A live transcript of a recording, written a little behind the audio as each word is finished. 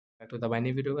Back to the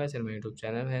many video guys in my YouTube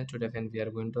channel. And today friend, we are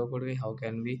going to talk about how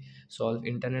can we solve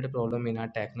internet problem in our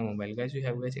Tecno mobile. Guys, you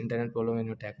have guys internet problem in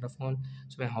your Tecno phone.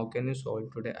 So how can you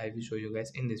solve today? I will show you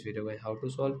guys in this video guys how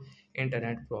to solve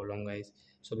internet problem guys.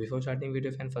 So before starting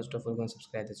video fan, first of all go and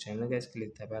subscribe the channel guys.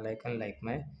 Click the bell icon, like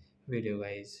my video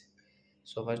guys.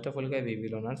 So first of all guys, we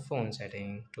will on our phone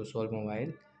setting to solve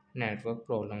mobile network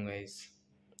problem guys.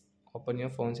 Open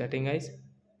your phone setting guys,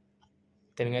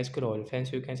 then guys scroll.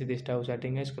 Friends, you can see this tab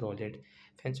setting guys, scroll it.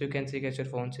 Friends, you can see guys your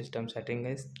phone system setting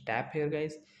guys. Tap here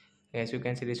guys. Guys, you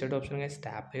can see reset option guys.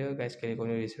 Tap here guys. Click on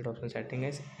your reset option setting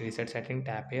guys. Reset setting.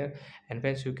 Tap here. And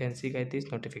friends, you can see guys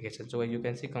this notification. So you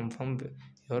can see confirm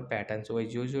your pattern. So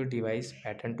guys, use your device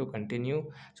pattern to continue.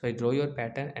 So I draw your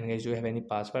pattern, and guys, you have any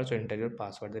password, so enter your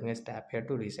password. Then guys tap here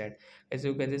to reset. As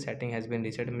you can see setting has been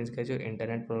reset, means guys your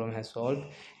internet problem has solved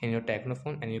in your Tecno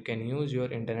phone, and you can use your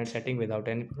internet setting without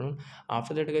any problem.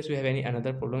 After that guys, you have any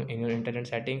another problem in your internet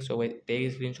settings, so take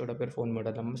a screenshot of your phone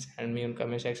model number, send me on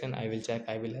comment section. I will check,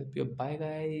 I will help you. Bye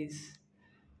guys.